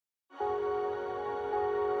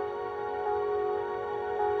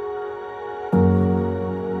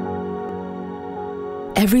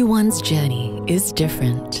Everyone's journey is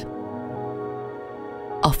different.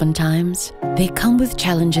 Oftentimes, they come with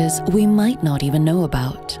challenges we might not even know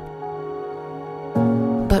about.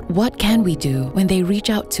 But what can we do when they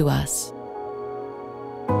reach out to us?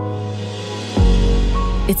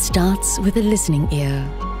 It starts with a listening ear,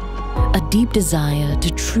 a deep desire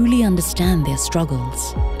to truly understand their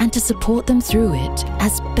struggles and to support them through it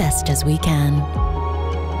as best as we can.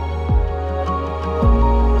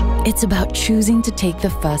 It's about choosing to take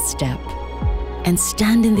the first step and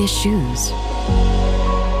stand in their shoes.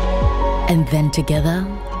 And then together,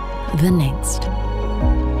 the next,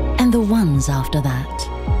 and the ones after that.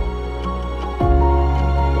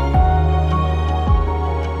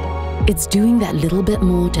 It's doing that little bit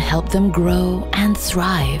more to help them grow and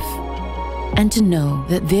thrive, and to know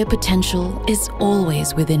that their potential is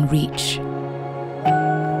always within reach.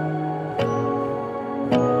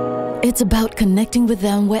 It's about connecting with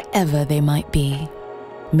them wherever they might be,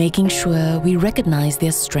 making sure we recognize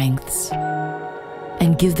their strengths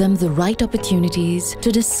and give them the right opportunities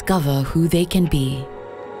to discover who they can be.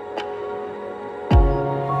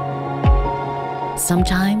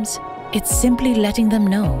 Sometimes, it's simply letting them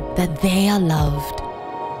know that they are loved,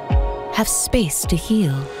 have space to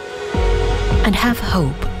heal, and have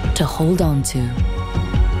hope to hold on to.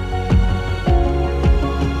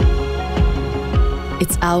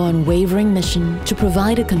 It's our unwavering mission to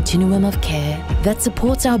provide a continuum of care that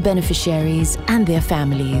supports our beneficiaries and their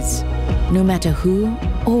families, no matter who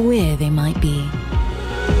or where they might be.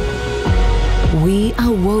 We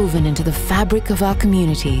are woven into the fabric of our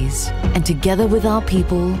communities, and together with our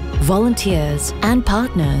people, volunteers, and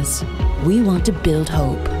partners, we want to build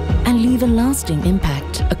hope and leave a lasting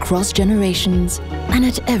impact across generations and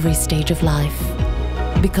at every stage of life.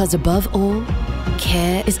 Because above all,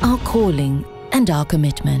 care is our calling and our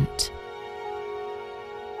commitment.